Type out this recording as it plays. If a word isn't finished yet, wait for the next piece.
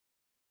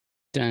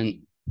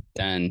Dun,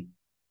 dun,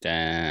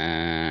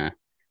 dun.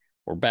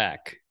 We're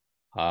back.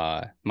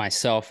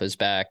 Myself is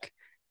back.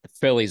 The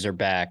Phillies are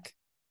back.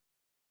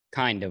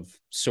 Kind of,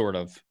 sort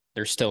of.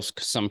 There's still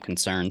some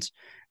concerns,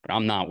 but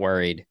I'm not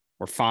worried.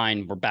 We're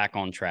fine. We're back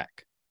on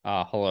track.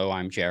 Hello,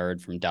 I'm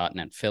Jared from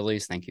 .NET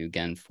Phillies. Thank you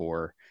again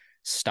for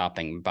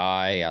stopping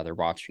by, either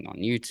watching on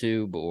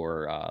YouTube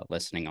or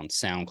listening on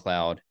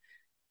SoundCloud.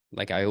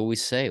 Like I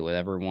always say, with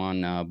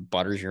everyone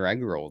butters your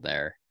egg roll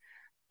there.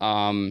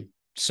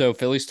 So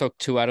Phillies took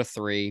 2 out of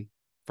 3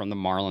 from the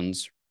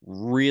Marlins.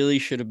 Really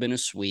should have been a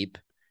sweep.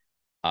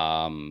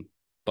 Um,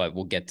 but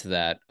we'll get to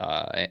that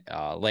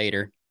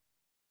later.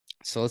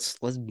 So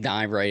let's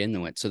dive right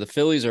into it. So the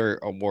Phillies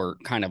were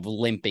kind of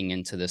limping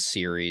into this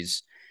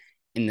series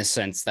in the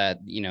sense that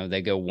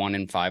they go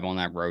 1-5 on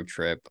that road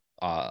trip,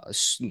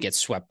 get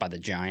swept by the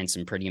Giants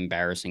in pretty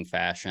embarrassing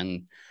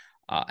fashion.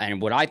 And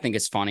what I think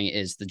is funny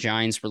is the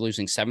Giants were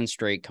losing 7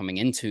 straight coming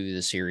into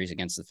the series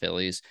against the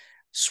Phillies,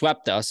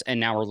 swept us, and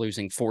now we're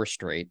losing 4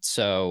 straight.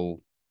 So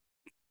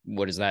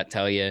what does that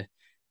tell you?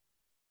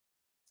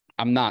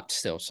 I'm not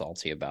still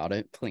salty about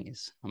it.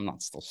 Please, I'm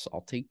not still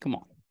salty. Come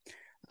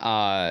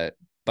on.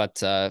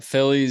 But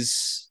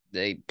Phillies,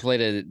 they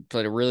played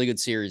a really good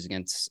series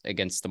against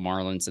the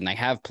Marlins, and they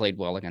have played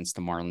well against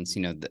the Marlins.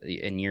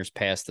 In years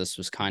past, this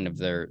was kind of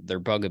their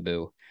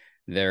bugaboo,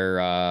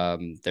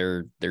 their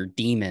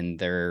demon,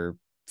 their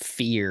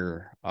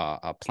fear,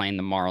 playing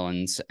the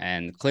Marlins,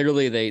 and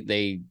clearly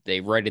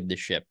they righted the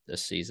ship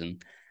this season.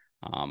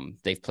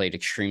 They've played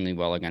extremely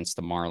well against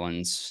the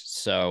Marlins,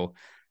 so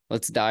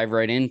let's dive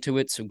right into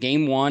it. So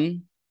game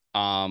one,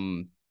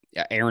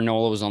 Aaron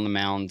Nola was on the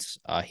mound.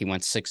 He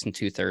went 6 and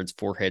 2/3,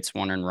 4 hits,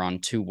 1 earned run,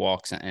 2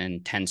 walks,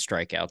 and 10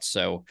 strikeouts.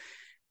 So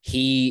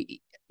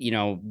he,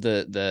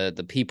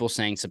 the people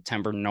saying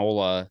September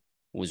Nola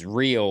was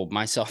real,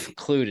 myself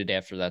included,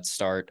 after that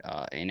start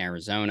in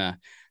Arizona.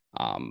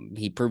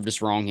 He proved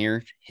us wrong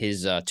here.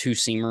 His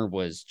two-seamer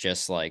was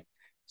just like,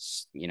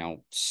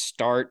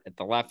 start at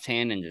the left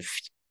hand and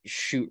just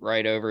shoot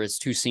right over. His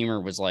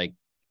two-seamer was like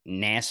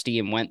nasty,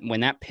 and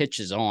when that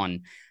pitch is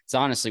on, it's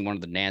honestly one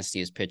of the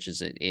nastiest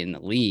pitches in the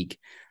league.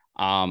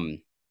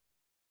 Um,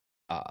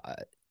 uh,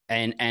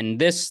 and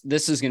this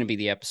is going to be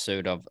the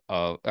episode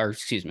or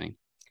excuse me,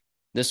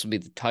 this will be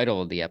the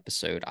title of the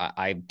episode.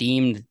 I've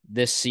deemed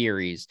this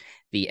series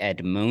the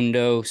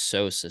Edmundo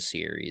Sosa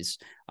series.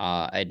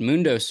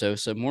 Edmundo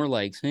Sosa, more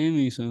like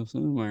Sammy Sosa,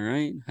 am I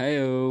right?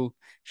 Hey-o.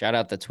 Shout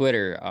out to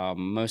Twitter.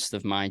 Most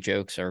of my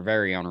jokes are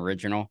very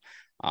unoriginal.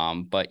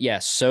 But yeah,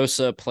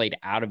 Sosa played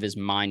out of his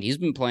mind. He's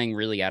been playing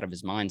really out of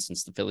his mind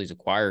since the Phillies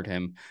acquired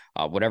him.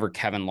 Whatever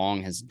Kevin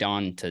Long has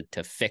done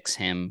to fix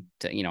him,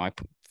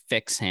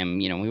 fix him.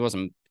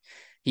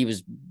 He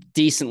was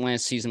decent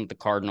last season with the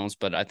Cardinals,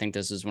 but I think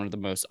this is one of the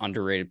most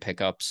underrated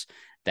pickups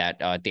that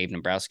Dave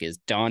Dombrowski has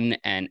done.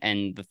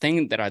 And the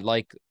thing that I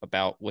like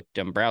about what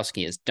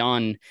Dombrowski has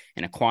done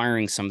in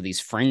acquiring some of these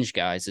fringe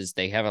guys is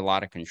they have a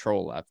lot of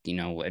control left.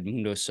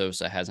 Edmundo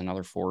Sosa has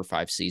another 4 or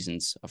 5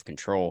 seasons of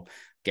control.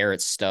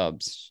 Garrett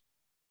Stubbs.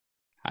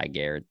 Hi,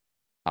 Garrett.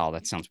 Oh,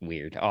 that sounds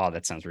weird. Oh,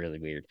 that sounds really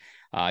weird.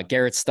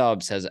 Garrett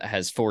Stubbs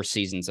has 4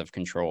 seasons of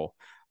control.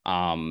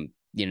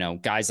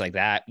 Guys like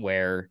that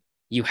where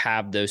you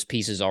have those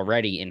pieces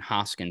already in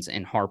Hoskins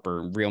and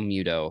Harper, Real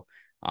Muto,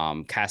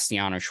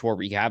 Castellano,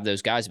 Schwarber. You have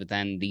those guys, but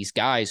then these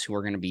guys who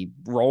are going to be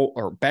role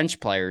or bench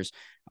players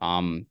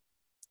are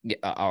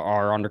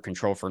under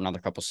control for another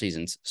couple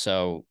seasons.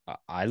 So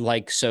I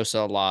like Sosa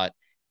a lot.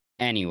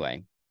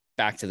 Anyway,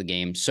 back to the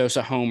game.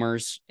 Sosa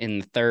homers in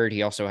the third.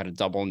 He also had a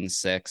double in the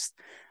sixth.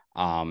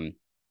 Um,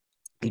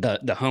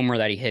 the homer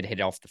that he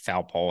hit off the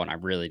foul pole, and I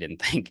really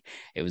didn't think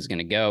it was going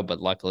to go, but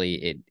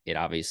luckily it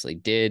obviously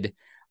did.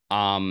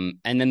 And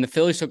then the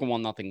Phillies took a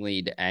 1-0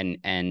 lead,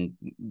 and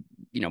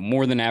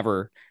more than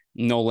ever,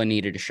 Nola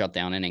needed a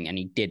shutdown inning, and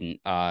he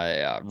didn't.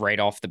 Right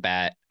off the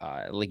bat,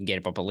 he can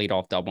get up a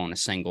leadoff double and a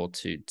single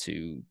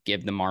to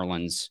give the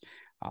Marlins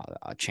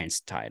a chance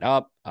to tie it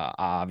up.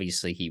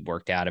 Obviously, he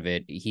worked out of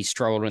it. He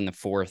struggled in the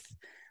fourth.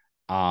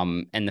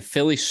 And the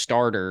Philly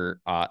starter,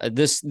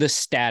 this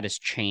stat has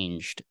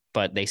changed,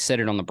 but they said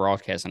it on the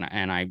broadcast,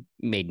 and I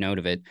made note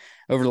of it.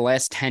 Over the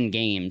last 10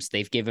 games,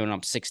 they've given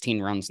up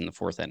 16 runs in the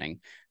fourth inning.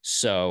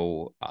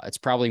 So it's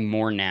probably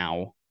more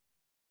now,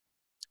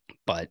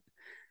 but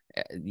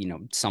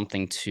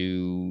something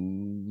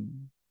to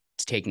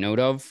take note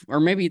of, or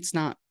maybe it's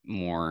not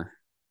more.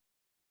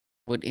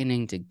 What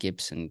inning did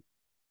Gibson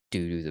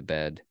do to the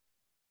bed?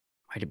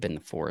 Might have been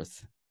the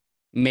fourth.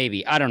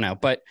 Maybe, I don't know,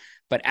 but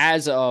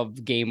as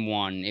of game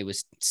one, it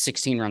was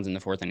 16 runs in the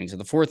fourth inning. So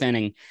the fourth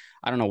inning,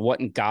 I don't know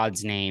what in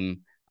God's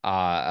name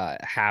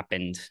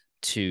happened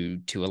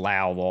to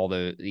allow all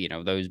the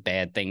those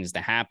bad things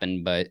to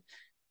happen. But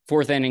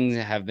fourth innings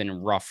have been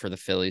rough for the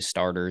Phillies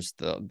starters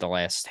the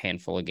last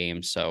handful of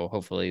games. So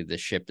hopefully the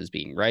ship is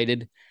being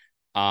righted.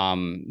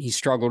 He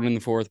struggled in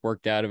the fourth,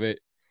 worked out of it.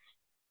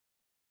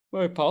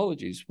 My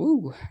apologies.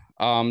 Woo.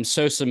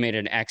 Sosa made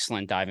an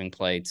excellent diving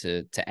play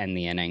to end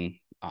the inning.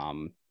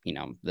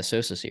 The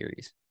Sosa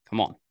series.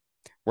 Come on.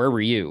 Where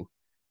were you?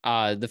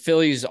 The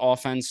Phillies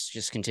offense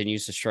just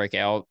continues to strike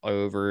out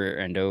over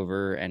and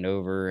over and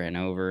over and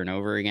over and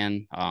over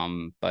again.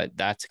 But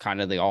that's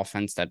kind of the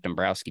offense that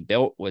Dombrowski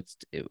built. With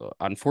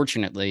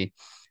unfortunately,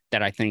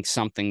 that I think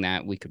something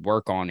that we could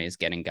work on is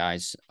getting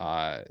guys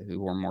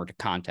who are more to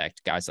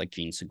contact, guys like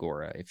Gene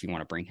Segura, if you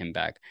want to bring him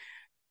back.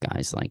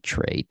 Guys like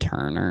Trey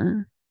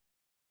Turner,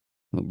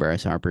 who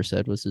Bryce Harper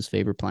said was his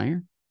favorite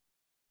player.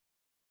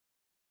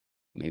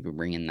 Maybe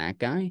bring in that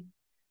guy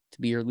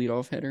to be your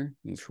leadoff hitter.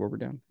 Move Schwarber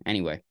down.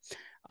 Anyway,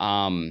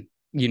 a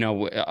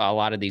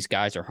lot of these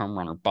guys are home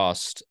run or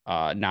bust.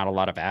 Not a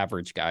lot of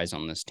average guys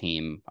on this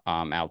team.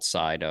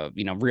 Outside of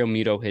Real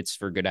Muto hits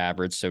for good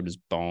average. So does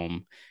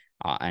Bohm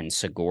and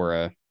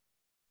Segura.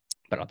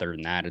 But other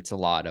than that, it's a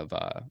lot of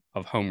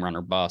home run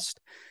or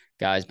bust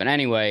guys. But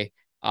anyway,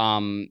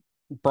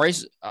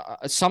 Bryce,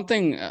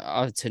 something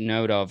to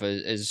note of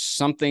is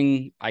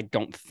something I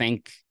don't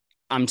think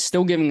I'm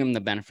still giving him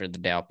the benefit of the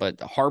doubt, but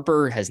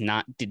Harper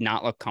did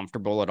not look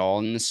comfortable at all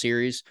in the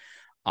series.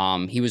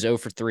 He was 0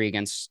 for 3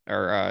 against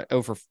or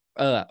 0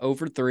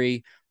 for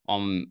 3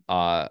 on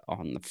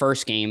the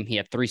first game. He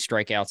had 3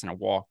 strikeouts and a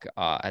walk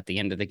at the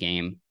end of the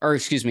game. Or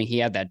excuse me, he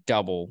had that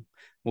double.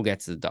 We'll get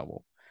to the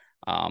double.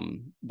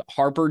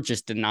 Harper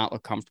just did not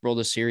look comfortable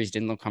this series,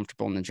 didn't look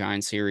comfortable in the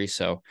Giants series.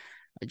 So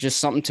just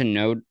something to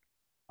note.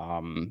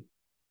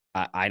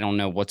 I don't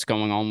know what's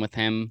going on with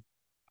him.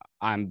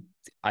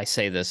 I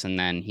say this and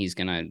then he's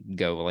gonna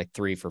go like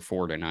 3 for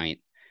 4 tonight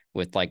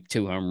with like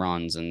 2 home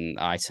runs, and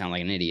I sound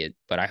like an idiot,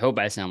 but I hope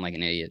I sound like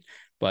an idiot.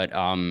 But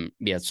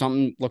yeah,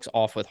 something looks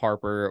off with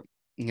Harper.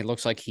 It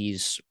looks like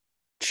he's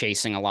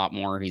chasing a lot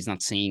more. He's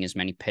not seeing as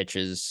many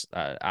pitches.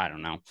 I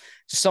don't know.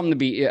 Just something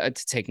to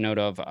take note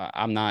of.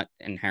 I'm not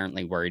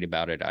inherently worried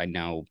about it. I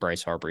know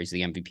Bryce Harper is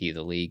the MVP of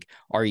the league.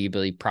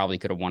 Arguably, probably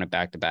could have won it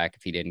back to back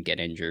if he didn't get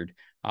injured.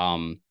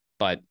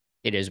 But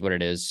it is what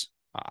it is.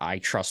 I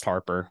trust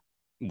Harper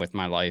with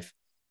my life.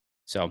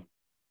 So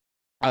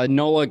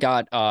Nola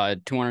got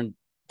 200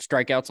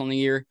 strikeouts on the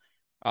year.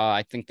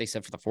 I think they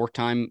said for the 4th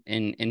time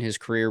in his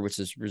career, which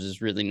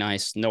is really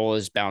nice.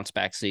 Nola's bounce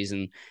back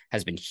season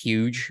has been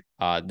huge.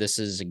 This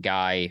is a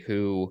guy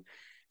who,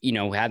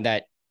 had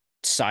that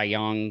Cy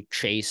Young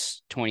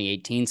chase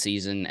 2018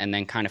 season and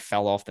then kind of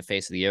fell off the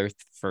face of the earth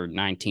for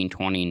 19,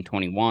 20, and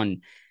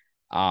 21.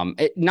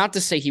 Not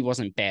to say he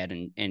wasn't bad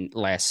in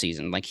last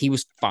season. Like, he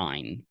was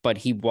fine, but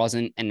he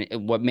wasn't. And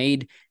what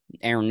made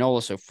Aaron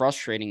Nola so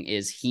frustrating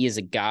is he is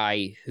a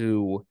guy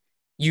who,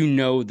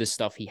 the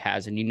stuff he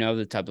has and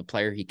the type of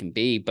player he can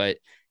be, but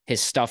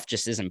his stuff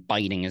just isn't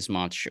biting as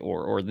much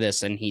or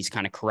this. And he's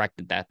kind of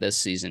corrected that this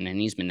season and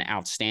he's been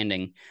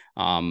outstanding.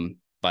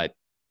 But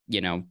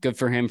good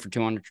for him for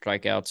 200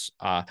 strikeouts.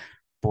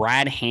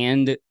 Brad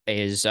Hand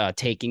is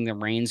taking the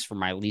reins for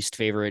my least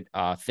favorite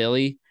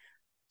Philly.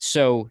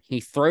 So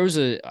he throws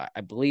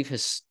I believe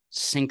his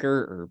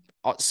sinker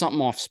or something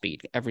off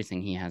speed.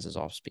 Everything he has is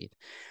off speed.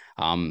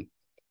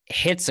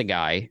 Hits a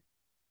guy.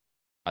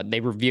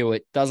 They review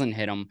it, doesn't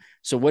hit him.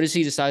 So what does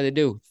he decide to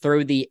do?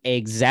 Throw the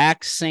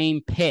exact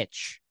same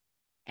pitch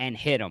and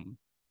hit him.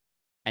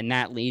 And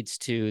that leads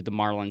to the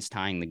Marlins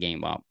tying the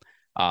game up.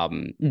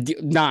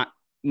 Not,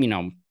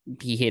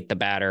 he hit the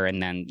batter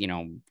and then,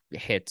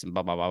 hits and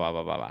blah, blah, blah,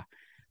 blah, blah, blah.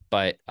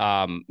 But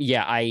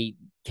yeah, I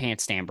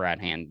can't stand Brad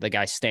Hand. The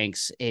guy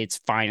stinks.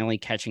 It's finally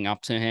catching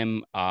up to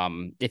him.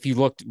 If you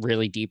looked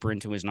really deeper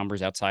into his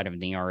numbers outside of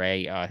an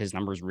ERA, his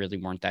numbers really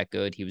weren't that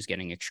good. He was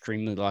getting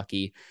extremely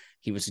lucky.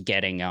 He was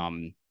getting,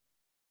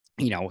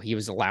 he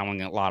was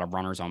allowing a lot of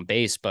runners on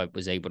base, but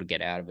was able to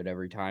get out of it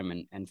every time.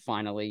 And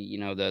finally,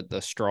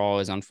 the straw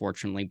is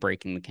unfortunately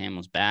breaking the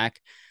camel's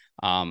back.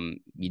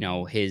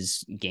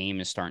 His game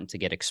is starting to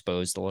get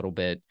exposed a little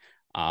bit.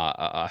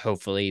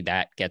 Hopefully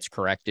that gets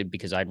corrected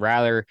because I'd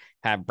rather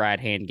have Brad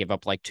Hand give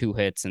up like 2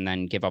 hits and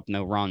then give up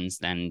no runs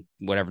than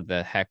whatever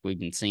the heck we've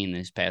been seeing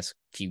these past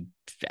few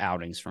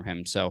outings from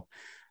him. So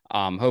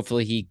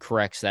hopefully he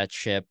corrects that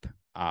ship.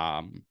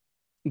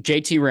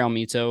 JT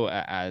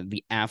Realmuto,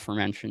 the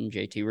aforementioned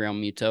JT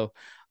Realmuto,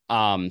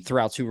 threw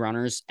out 2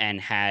 runners and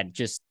had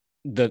just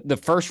the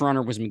first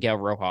runner was Miguel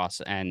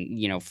Rojas,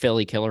 and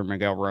Philly killer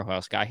Miguel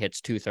Rojas. Guy hits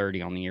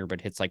 230 on the year,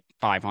 but hits like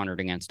 500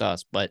 against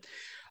us. But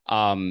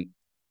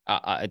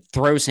it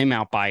throws him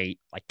out by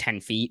like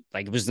 10 feet.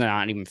 Like, it was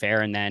not even fair.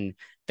 And then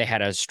they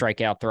had a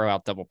strikeout, throw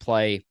out, double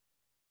play.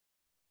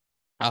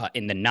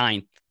 In the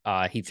 9th,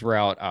 he threw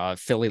out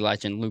Philly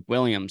legend Luke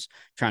Williams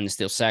trying to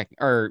steal second.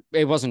 Or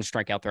it wasn't a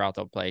strikeout, throw out,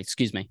 double play.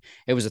 Excuse me.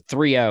 It was a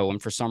 3-0. And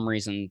for some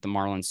reason, the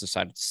Marlins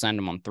decided to send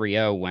him on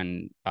 3-0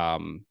 when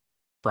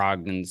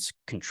Robertson's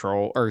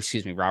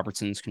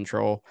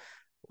control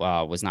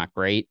was not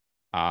great.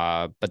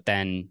 But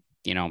then,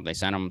 they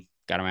sent him,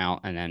 got him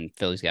out, and then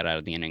Phillies got out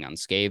of the inning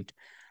unscathed.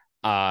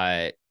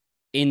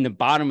 In the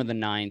bottom of the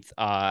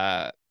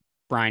 9th,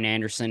 Brian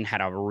Anderson had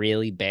a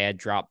really bad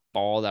drop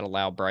ball that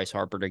allowed Bryce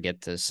Harper to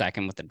get to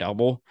second with a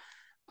double,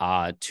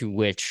 to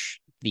which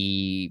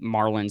the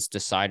Marlins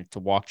decided to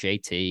walk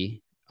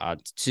JT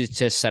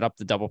to set up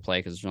the double play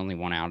because there's only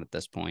 1 out at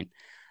this point.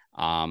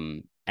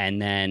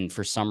 And then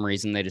for some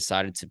reason, they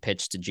decided to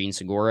pitch to Gene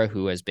Segura,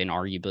 who has been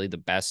arguably the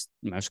best,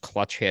 most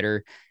clutch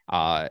hitter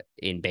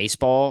in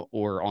baseball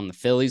or on the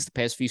Phillies the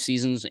past few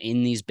seasons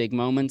in these big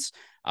moments.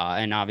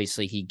 And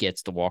obviously, he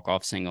gets the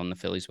walk-off single, and the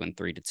Phillies win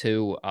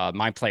 3-2.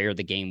 My player of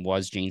the game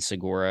was Gene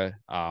Segura,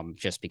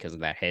 just because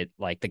of that hit.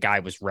 Like, the guy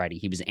was ready.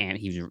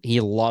 He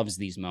loves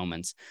these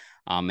moments,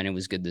 and it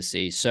was good to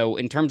see. So,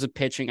 in terms of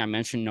pitching, I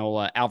mentioned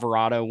Nola.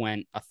 Alvarado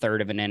went a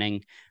third of an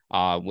inning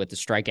with the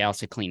strikeouts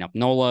to clean up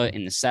Nola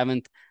in the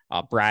seventh.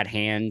 Brad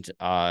Hand,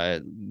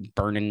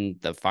 burning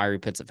the fiery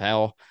pits of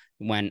hell,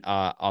 went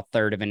a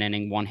third of an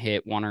inning, one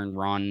hit, one earned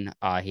run.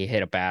 He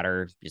hit a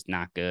batter, just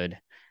not good.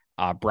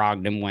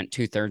 Brogdon went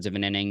 2/3 of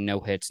an inning, no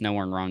hits, no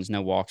earned runs,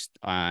 no walks,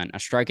 and a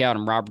strikeout.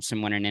 And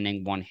Robertson went an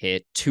inning, one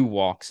hit, two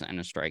walks, and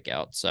a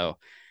strikeout. So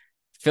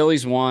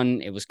Phillies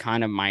won. It was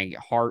kind of, my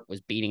heart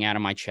was beating out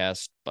of my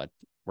chest, but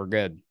we're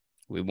good.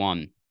 We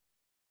won.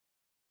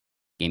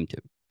 Game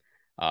two.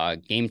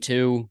 Game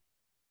two,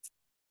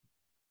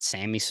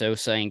 Sammy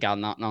Sosa ain't got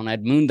nothing on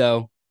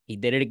Edmundo. He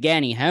did it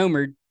again. He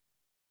homered.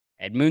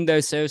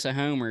 Edmundo Sosa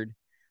homered.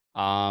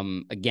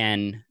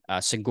 Again,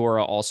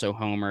 Segura also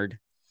homered.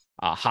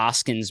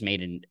 Hoskins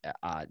made an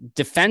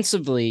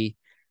defensively.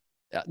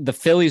 The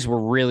Phillies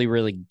were really,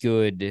 really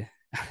good.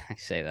 I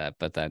say that,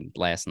 but then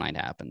last night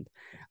happened.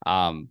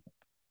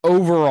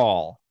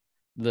 Overall,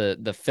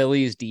 the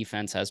Phillies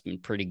defense has been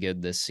pretty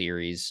good this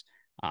series.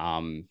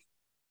 I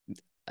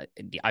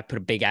put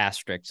a big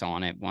asterisk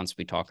on it once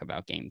we talk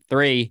about game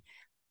three,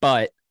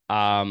 but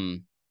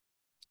Hoskins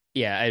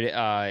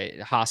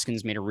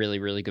made a really,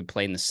 really good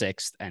play in the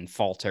sixth, and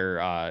Falter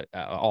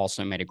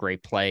also made a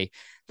great play.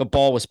 The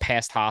ball was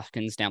past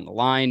Hoskins down the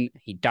line.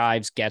 He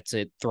dives, gets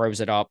it, throws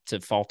it up to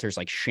Falter's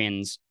like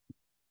shins,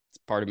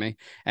 pardon me,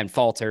 and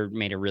Falter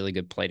made a really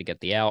good play to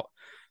get the out.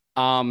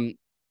 I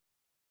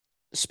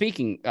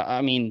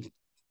mean,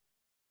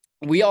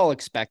 we all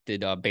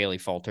expected Bailey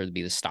Falter to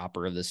be the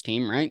stopper of this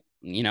team, right?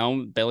 You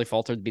know, Bailey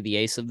Falter to be the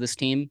ace of this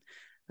team,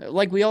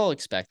 like we all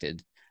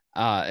expected.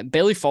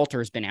 Bailey Falter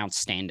has been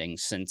outstanding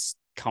since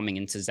coming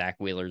into Zach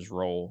Wheeler's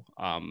role.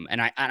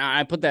 And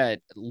I put that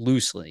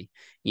loosely.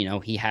 You know,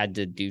 he had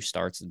to do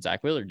starts that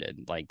Zach Wheeler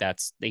did. Like,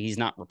 he's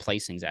not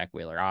replacing Zach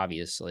Wheeler,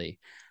 obviously.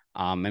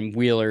 And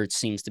Wheeler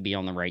seems to be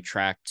on the right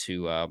track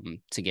to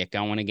get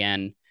going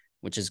again,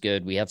 which is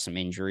good. We have some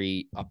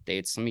injury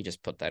updates. Let me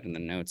just put that in the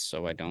notes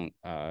so I don't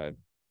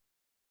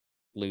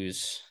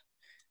lose,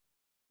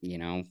 you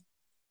know,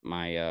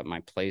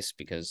 my place,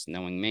 because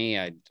knowing me,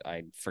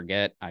 I'd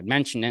forget. I'd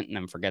mention it and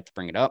then forget to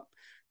bring it up.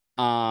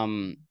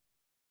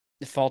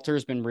 Falter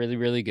has been really,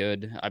 really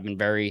good. I've been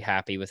very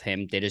happy with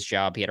him. Did his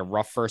job. He had a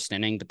rough first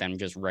inning, but then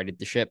just righted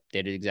the ship.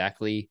 Did it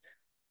exactly.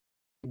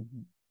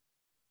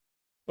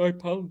 My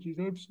apologies.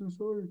 I'm so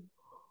sorry.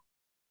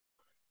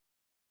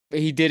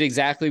 He did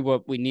exactly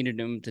what we needed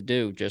him to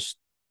do. Just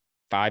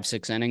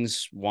 5-6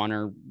 innings, one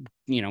or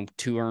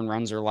two earned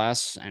runs or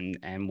less,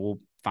 and we'll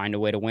find a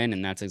way to win.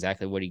 And that's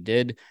exactly what he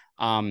did.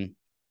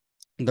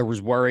 There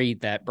was worry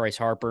that Bryce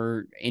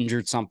Harper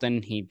injured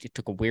something. He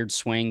took a weird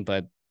swing,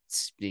 but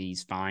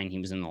he's fine. He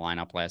was in the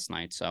lineup last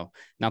night, so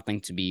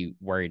nothing to be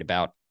worried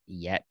about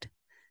yet.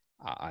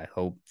 I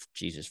hope,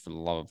 Jesus, for the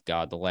love of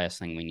God, the last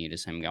thing we need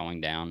is him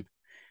going down.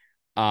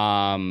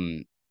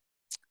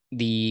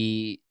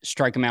 The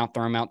strike him out,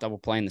 throw him out double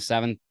play in the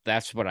seventh.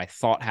 That's what I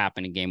thought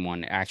happened in game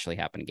one. It actually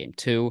happened in game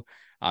two.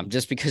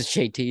 Just because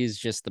JT is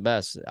just the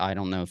best. I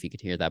don't know if you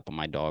could hear that, but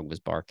my dog was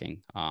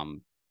barking.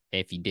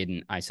 If you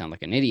didn't, I sound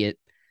like an idiot.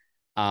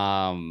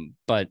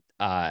 But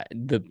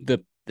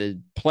the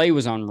play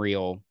was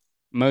unreal,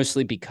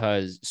 mostly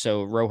because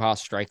Rojas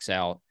strikes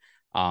out.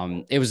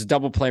 It was a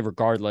double play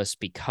regardless,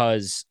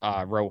 because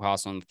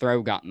Rojas on the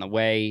throw got in the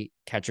way,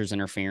 catcher's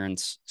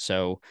interference.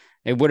 So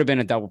it would have been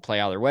a double play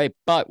either way.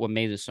 But what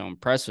made this so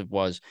impressive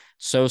was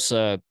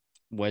Sosa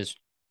was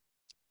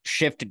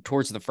shifted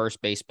towards the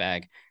first base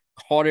bag,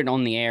 caught it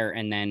on the air,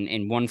 and then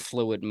in one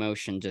fluid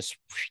motion just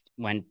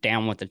went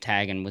down with the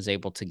tag and was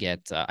able to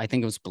get, I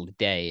think it was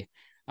Blade,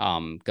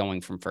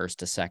 going from first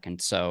to second.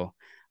 So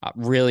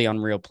really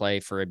unreal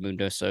play for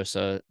Edmundo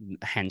Sosa,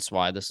 hence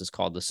why this is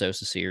called the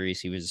Sosa series.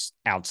 He was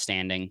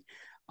outstanding.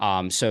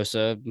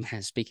 Sosa,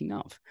 speaking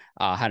of,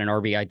 had an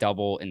RBI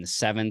double in the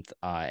seventh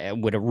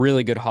with a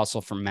really good hustle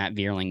from Matt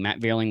Vierling.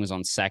 Matt Vierling was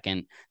on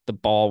second. The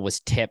ball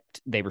was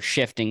tipped. They were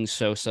shifting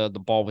Sosa.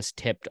 The ball was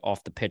tipped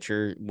off the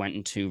pitcher, went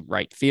into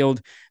right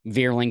field.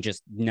 Vierling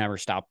just never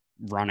stopped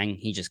running.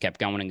 He just kept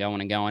going and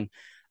going and going,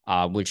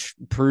 which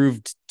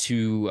proved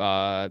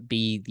to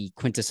be the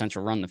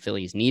quintessential run the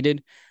Phillies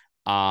needed.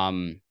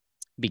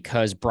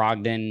 Because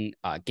Brogdon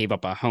gave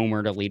up a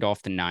homer to lead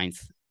off the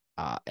ninth,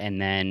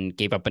 and then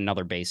gave up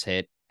another base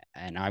hit.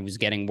 And I was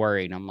getting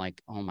worried. I'm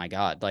like, oh my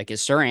God, like,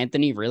 is Sir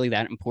Anthony really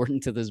that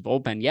important to this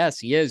bullpen? Yes,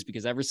 he is,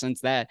 because ever since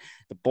that,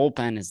 the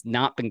bullpen has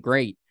not been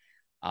great.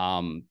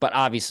 But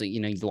obviously,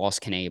 you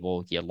lost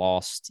Knable, you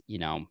lost,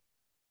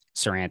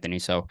 Sir Anthony.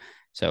 So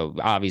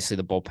obviously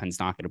the bullpen's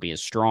not going to be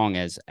as strong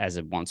as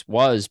it once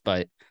was,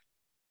 but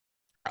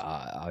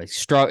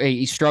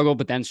He struggled,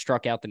 but then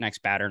struck out the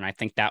next batter, and I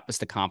think that was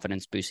the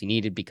confidence boost he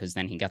needed because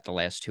then he got the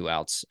last two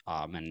outs,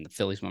 and the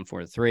Phillies won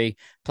 4-3.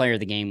 Player of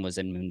the game was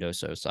Edmundo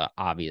Sosa,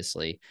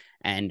 obviously,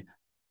 and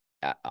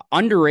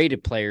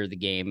underrated player of the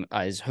game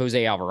is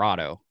Jose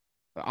Alvarado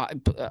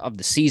of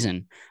the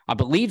season. I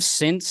believe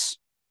since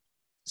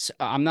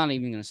I'm not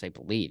even going to say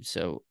believe.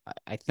 So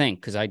I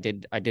think because I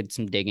did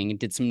some digging and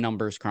did some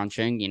numbers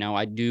crunching.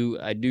 I do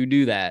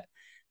that.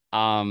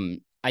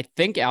 I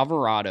think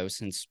Alvarado,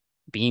 since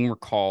being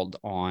recalled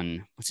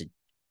on was it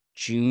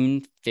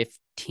June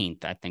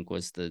 15th, I think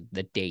was the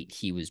date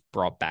he was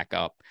brought back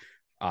up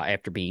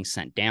after being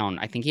sent down.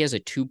 I think he has a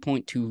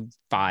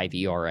 2.25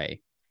 ERA,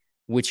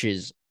 which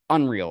is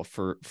unreal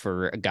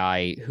for a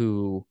guy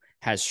who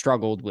has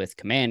struggled with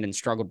command and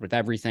struggled with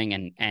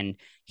everything, and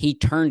he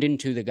turned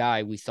into the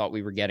guy we thought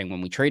we were getting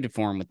when we traded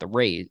for him with the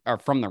Rays or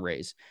from the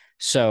Rays.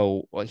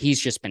 So he's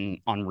just been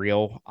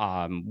unreal.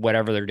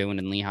 Whatever they're doing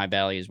in Lehigh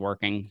Valley is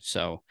working.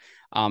 So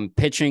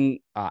pitching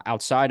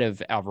outside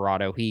of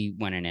Alvarado, he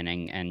went an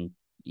inning and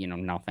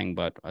nothing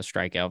but a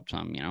strikeout.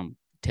 Some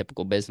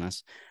typical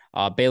business.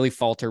 Bailey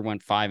Falter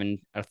went 5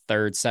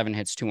 1/3, 7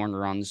 hits, 2 earned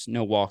runs,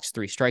 no walks,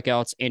 3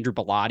 strikeouts. Andrew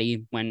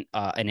Bellotti went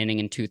an inning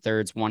and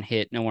 2/3, 1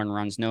 hit, no earned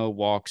runs, no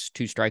walks,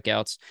 2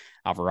 strikeouts.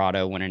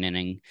 Alvarado went an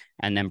inning,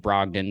 and then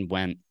Brogdon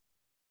went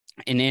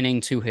an inning,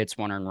 2 hits,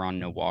 1 earned run,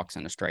 no walks,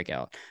 and a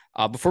strikeout.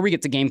 Before we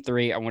get to Game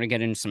 3, I want to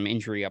get into some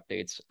injury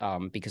updates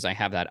because I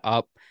have that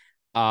up.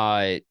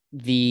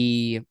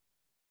 The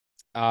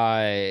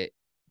uh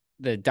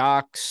the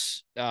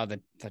docs,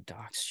 the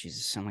docs,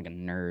 Jesus, sound like a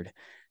nerd.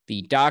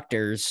 The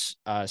doctors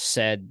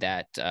said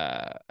that,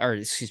 or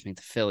excuse me,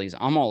 the Phillies.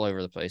 I'm all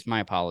over the place. My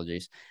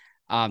apologies.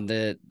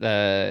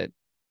 The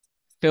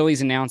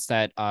Phillies announced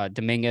that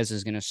Dominguez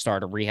is going to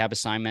start a rehab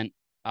assignment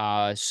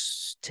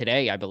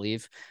today, I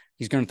believe.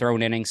 He's going to throw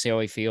an inning, see how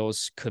he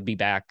feels. Could be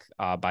back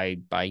by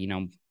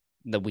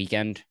the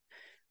weekend.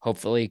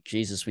 Hopefully,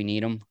 Jesus, we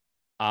need him.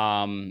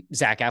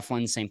 Zach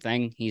Eflin, same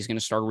thing. He's going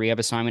to start a rehab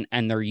assignment,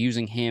 and they're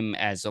using him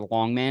as a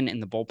long man in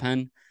the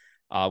bullpen,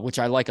 which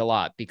I like a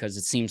lot because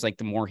it seems like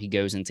the more he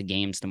goes into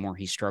games, the more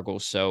he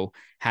struggles. So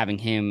having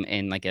him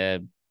in like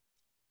a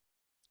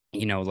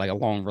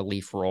long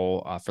relief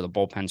role for the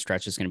bullpen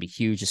stretch is going to be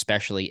huge,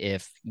 especially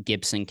if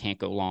Gibson can't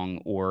go long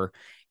or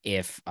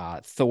if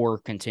Thor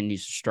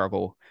continues to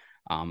struggle.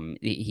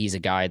 He's a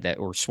guy that,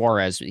 or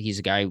Suarez, he's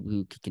a guy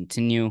who can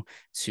continue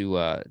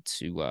to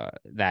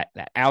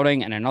that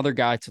outing. And another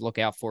guy to look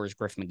out for is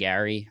Griff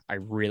McGarry. I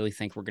really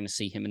think we're going to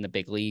see him in the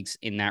big leagues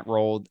in that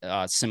role,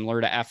 similar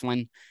to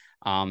Eflin.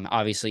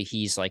 Obviously,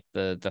 he's like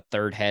the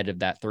third head of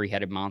that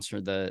three-headed monster,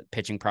 the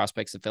pitching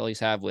prospects the Phillies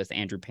have with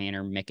Andrew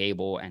Painter, Mick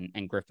Abel,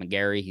 and Griff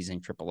McGarry. He's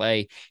in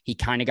AAA. He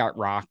kind of got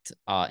rocked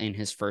in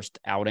his first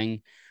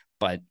outing,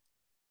 but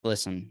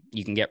listen,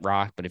 you can get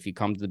rocked, but if you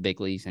come to the big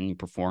leagues and you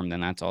perform,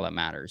 then that's all that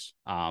matters.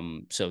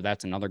 So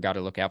that's another guy to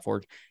look out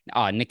for.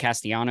 Nick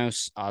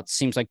Castellanos,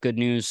 seems like good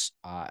news.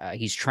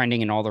 He's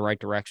trending in all the right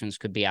directions,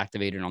 could be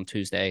activated on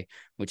Tuesday,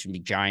 which would be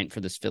giant for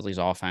this Phillies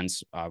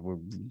offense.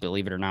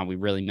 Believe it or not, we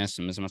really miss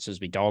him. As much as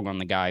we dog on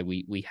the guy,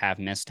 we have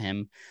missed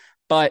him.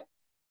 But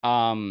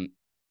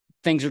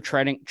things are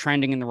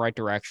trending in the right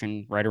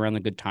direction, right around the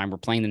good time. We're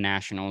playing the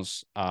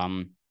Nationals.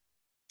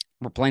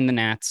 We're playing the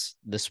Nats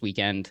this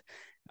weekend.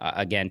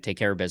 Again, take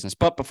care of business.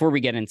 But before we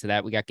get into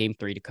that, we got Game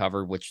 3 to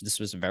cover, which this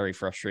was a very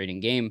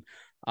frustrating game.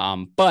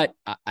 But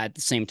at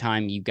the same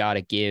time, you got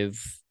to give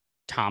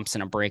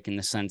Thompson a break in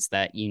the sense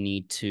that you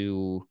need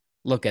to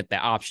look at the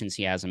options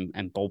he has and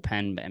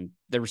bullpen. And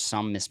there was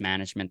some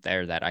mismanagement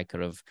there that I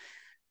could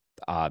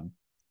have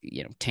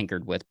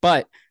tinkered with.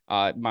 But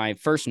my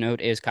first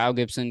note is Kyle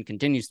Gibson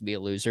continues to be a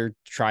loser,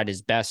 tried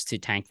his best to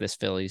tank this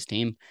Phillies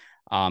team.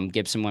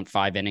 Gibson went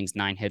 5 innings,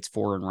 9 hits,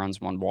 4 earned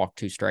runs, 1 walk,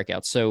 2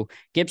 strikeouts. So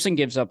Gibson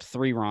gives up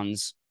 3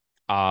 runs,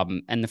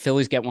 and the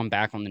Phillies get one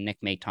back on the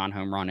Nick Maton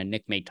home run, and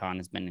Nick Maton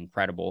has been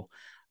incredible.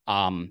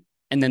 And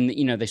then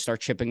they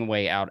start chipping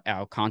away out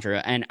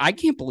Alcantara, and I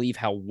can't believe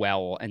how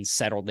well and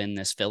settled in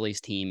this Phillies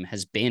team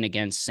has been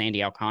against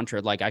Sandy Alcantara.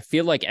 Like I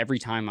feel like every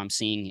time I'm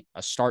seeing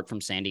a start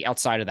from Sandy,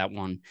 outside of that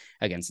one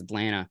against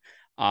Atlanta,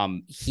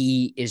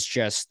 he is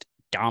just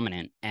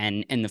dominant,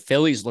 and the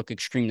Phillies look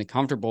extremely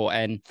comfortable.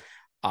 And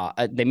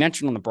they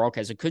mentioned on the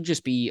broadcast it could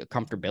just be a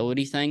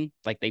comfortability thing,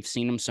 like they've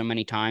seen him so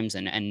many times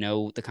and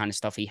know the kind of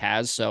stuff he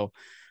has. So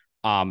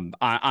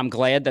I'm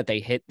glad that they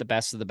hit the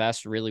best of the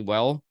best really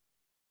well.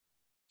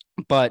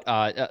 But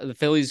the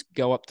Phillies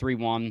go up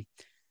 3-1.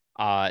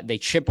 They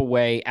chip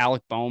away.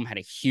 Alec Boehm had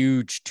a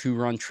huge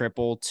 2-run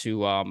triple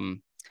to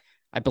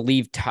I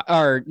believe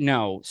or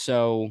no.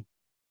 So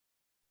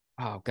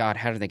oh God,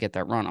 how did they get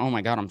that run? Oh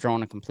my God, I'm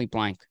drawing a complete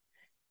blank.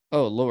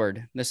 Oh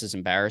Lord, this is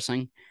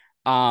embarrassing.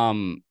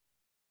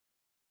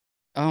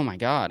 Oh my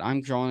God,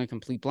 I'm drawing a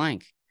complete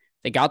blank.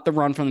 They got the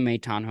run from the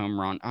Maton home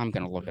run. I'm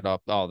gonna look it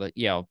up. Oh,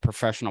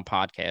 professional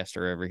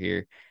podcaster over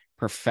here.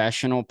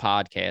 Professional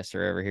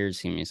podcaster over here.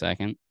 Just give me a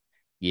second.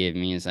 Give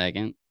me a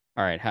second.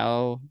 All right,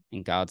 how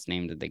in God's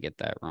name did they get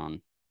that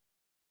run?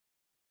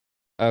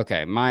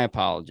 Okay, my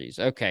apologies.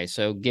 Okay,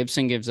 so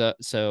Gibson gives up.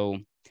 So,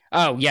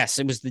 oh yes,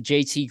 it was the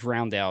JT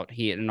ground out.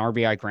 He had an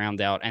RBI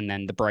ground out, and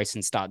then the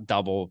Bryson Stott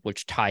double,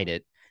 which tied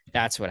it.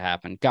 That's what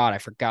happened. God, I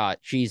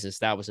forgot. Jesus,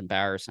 that was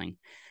embarrassing.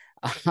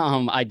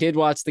 I did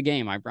watch the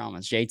game. I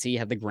promise. JT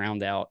had the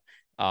ground out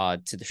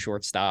to the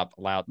shortstop.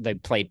 Allowed they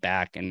played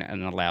back and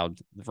allowed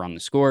the run to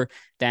score.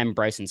 Then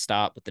Bryson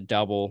Stott with the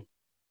double,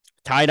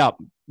 tied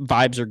up.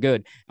 Vibes are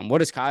good. And what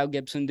does Kyle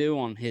Gibson do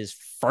on his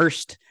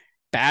first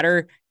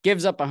batter?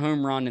 Gives up a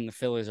home run, and the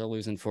Phillies are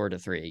losing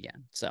 4-3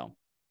 again. So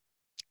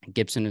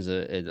Gibson is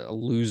a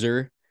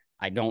loser.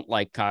 I don't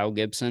like Kyle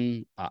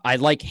Gibson. I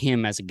like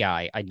him as a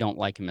guy. I don't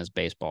like him as a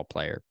baseball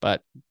player,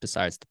 but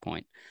besides the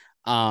point.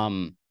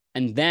 And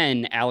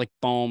then Alec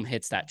Boehm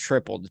hits that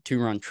triple, the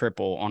 2-run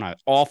triple on an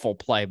awful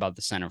play by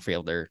the center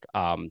fielder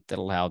that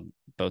allowed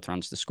both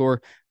runs to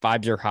score.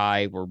 Vibes are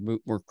high.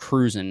 We're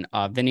cruising.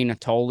 Vinny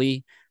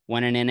Natoli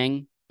went an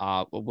inning,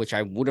 which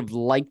I would have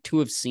liked to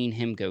have seen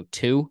him go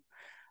to.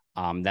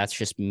 That's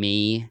just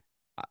me.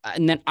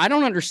 And then I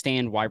don't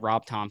understand why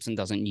Rob Thompson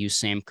doesn't use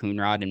Sam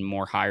Coonrod in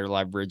more higher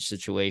leverage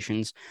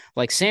situations.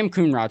 Like Sam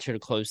Coonrod should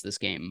have closed this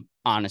game,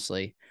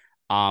 honestly.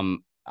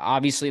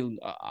 Obviously,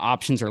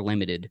 options are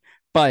limited,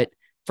 but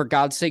for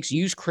God's sakes,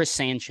 use Chris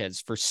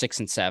Sanchez for 6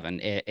 and 7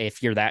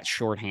 if you're that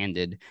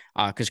shorthanded,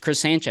 because Chris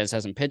Sanchez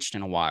hasn't pitched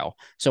in a while.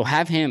 So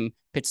have him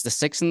pitch the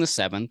 6th and the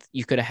 7th.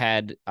 You could have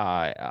had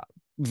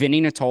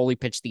Vinny Natoli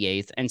pitch the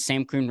 8th and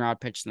Sam Coonrod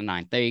pitch the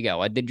 9th. There you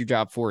go. I did your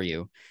job for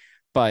you.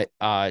 But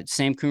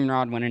Sam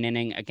Coonrod went an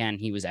inning. Again,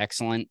 he was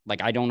excellent.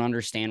 Like, I don't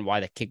understand why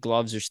the kid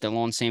gloves are still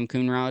on Sam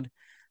Coonrod.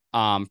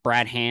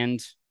 Brad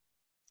Hand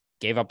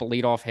gave up a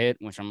leadoff hit,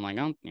 which I'm like,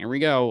 oh, here we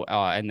go.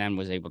 And then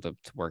was able to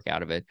work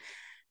out of it.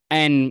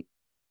 And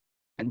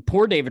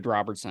poor David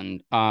Robertson.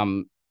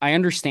 I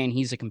understand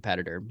he's a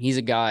competitor. He's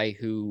a guy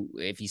who,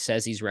 if he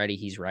says he's ready,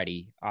 he's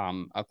ready,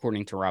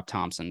 according to Rob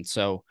Thompson.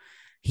 So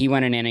he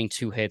went an inning,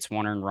 2 hits,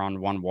 1 earned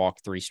run, 1 walk,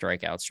 3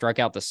 strikeouts. Struck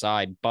out the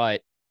side,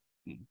 but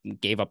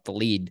gave up the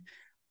lead.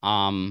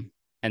 And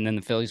then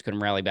the Phillies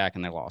couldn't rally back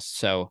and they lost.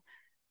 So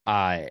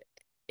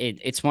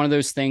it's one of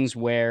those things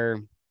where,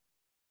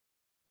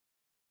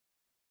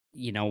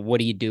 what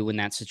do you do in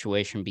that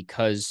situation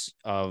because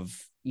of,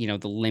 the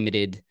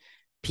limited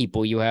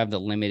people you have, the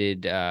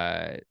limited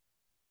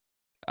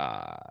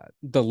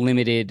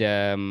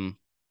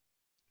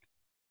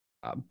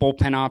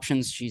bullpen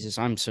options. Jesus,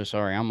 I'm so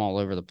sorry. I'm all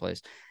over the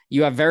place.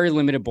 You have very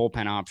limited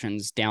bullpen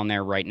options down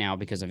there right now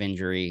because of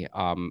injury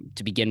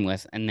to begin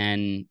with. And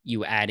then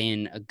you add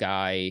in a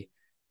guy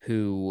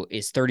who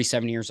is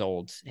 37 years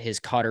old. His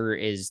cutter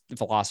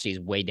velocity is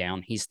way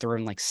down. He's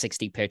thrown like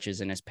 60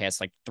 pitches in his past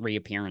like 3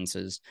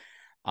 appearances.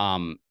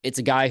 It's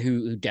a guy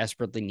who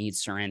desperately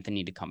needs Sir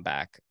Anthony to come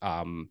back.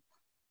 And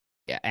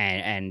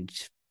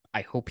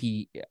I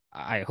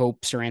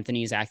hope Sir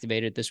Anthony is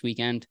activated this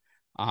weekend.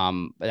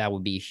 That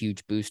would be a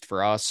huge boost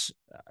for us,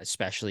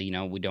 especially,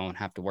 we don't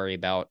have to worry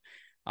about,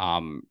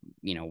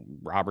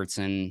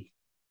 Robertson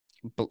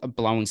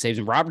blowing saves.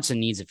 And Robertson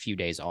needs a few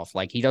days off.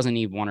 Like, he doesn't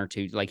need 1 or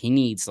 2. Like, he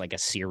needs like a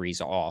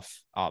series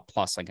off.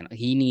 Plus,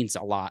 he needs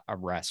a lot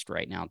of rest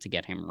right now to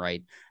get him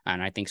right.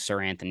 And I think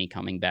Sir Anthony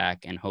coming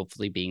back and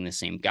hopefully being the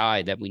same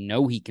guy that we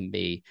know he can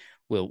be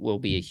will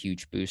be a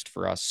huge boost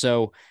for us.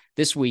 So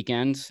this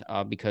weekend,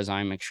 because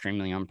I'm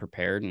extremely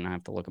unprepared and I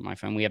have to look at my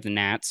phone, we have the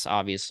Nats,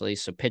 obviously.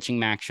 So pitching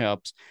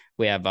matchups,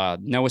 we have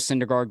Noah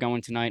Syndergaard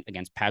going tonight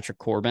against Patrick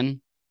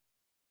Corbin.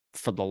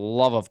 For the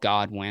love of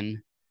God,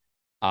 win.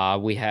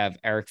 We have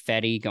Eric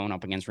Fetty going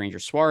up against Ranger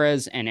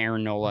Suarez and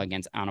Aaron Nola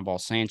against Anibal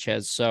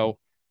Sanchez. So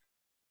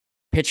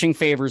pitching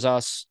favors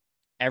us.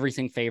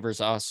 Everything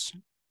favors us.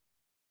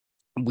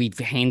 We've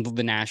handled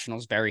the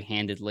Nationals very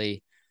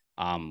handedly.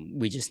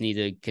 We just need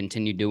to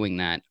continue doing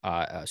that.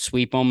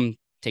 Sweep them,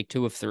 take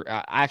 2 of 3.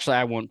 Actually,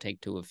 I won't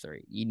take 2 of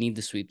 3. You need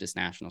to sweep this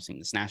Nationals team.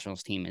 This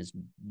Nationals team is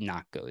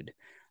not good.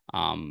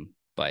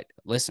 But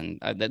listen,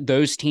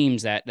 those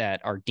teams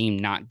that are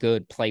deemed not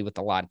good play with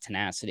a lot of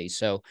tenacity.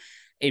 So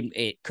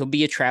it could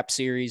be a trap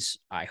series.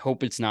 I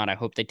hope it's not. I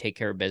hope they take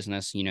care of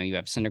business. You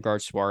have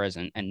Syndergaard, Suarez,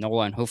 and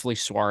Nola, and hopefully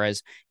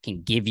Suarez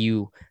can give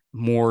you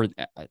more.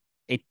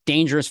 It's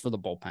dangerous for the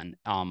bullpen.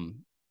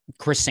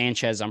 Chris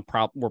Sanchez,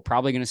 we're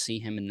probably going to see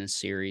him in this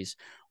series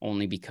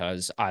only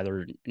because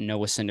either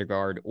Noah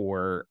Syndergaard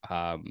or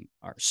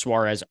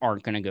Suarez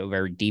aren't going to go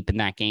very deep in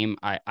that game.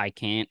 I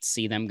can't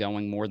see them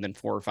going more than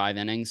 4 or 5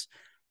 innings.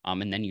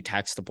 And then you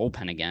tax the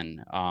bullpen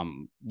again.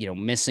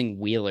 Missing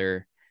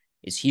Wheeler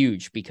is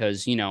huge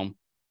because,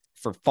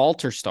 for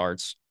falter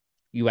starts,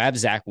 you have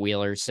Zach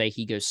Wheeler. Say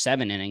he goes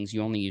 7 innings,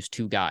 you only use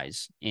 2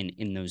 guys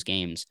in those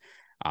games,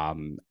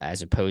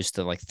 as opposed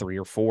to like 3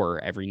 or 4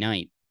 every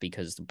night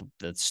because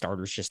the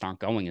starters just aren't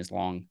going as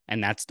long.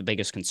 And that's the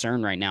biggest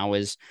concern right now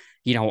is,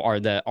 are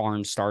the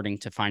arms starting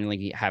to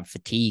finally have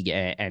fatigue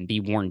and be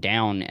worn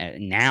down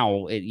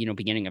now,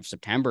 beginning of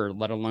September,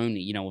 let alone,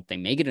 if they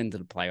make it into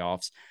the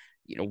playoffs,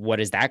 what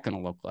is that going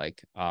to look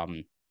like?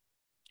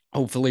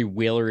 Hopefully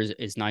Wheeler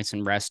is nice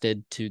and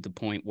rested to the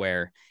point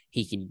where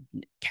he can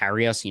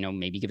carry us,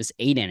 maybe give us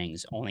 8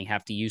 innings, only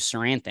have to use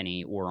Sir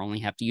Anthony or only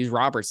have to use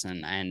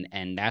Robertson.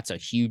 And that's a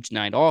huge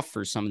night off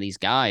for some of these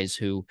guys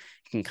who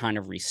can kind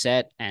of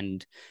reset,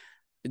 and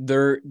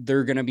they're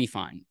gonna be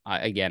fine.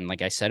 Again,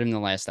 like I said in the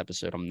last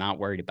episode, I'm not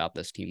worried about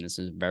this team. This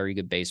is a very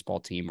good baseball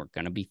team. We're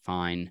gonna be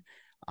fine.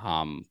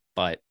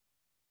 But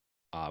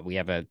we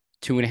have a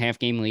 2.5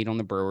 game lead on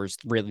the Brewers,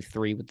 really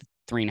three with the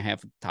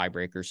 3.5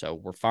 tiebreaker. So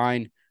we're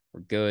fine.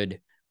 We're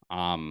good.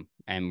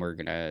 And we're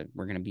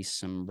gonna be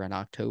some red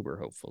October,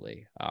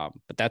 hopefully.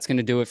 But that's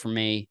gonna do it for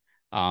me.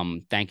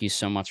 Thank you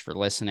so much for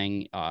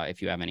listening.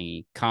 If you have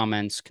any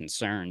comments,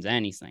 concerns,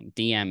 anything,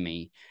 DM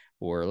me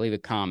or leave a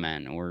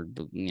comment, or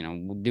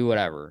do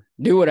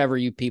whatever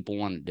you people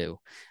want to do.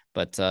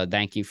 But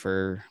thank you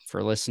for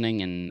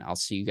listening, and I'll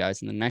see you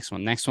guys in the next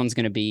one. Next one's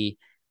gonna be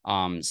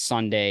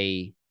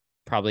Sunday,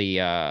 probably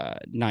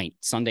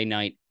Sunday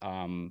night.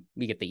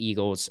 We get the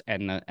Eagles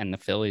and the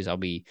Phillies. I'll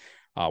be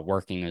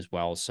working as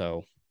well,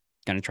 so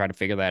gonna try to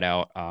figure that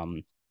out.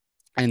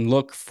 And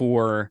look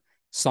for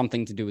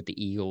something to do with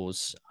the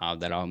Eagles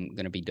that I'm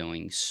gonna be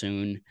doing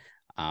soon.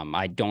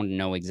 I don't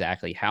know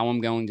exactly how I'm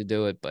going to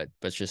do it, but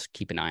just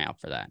keep an eye out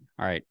for that.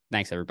 All right,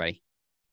 thanks everybody.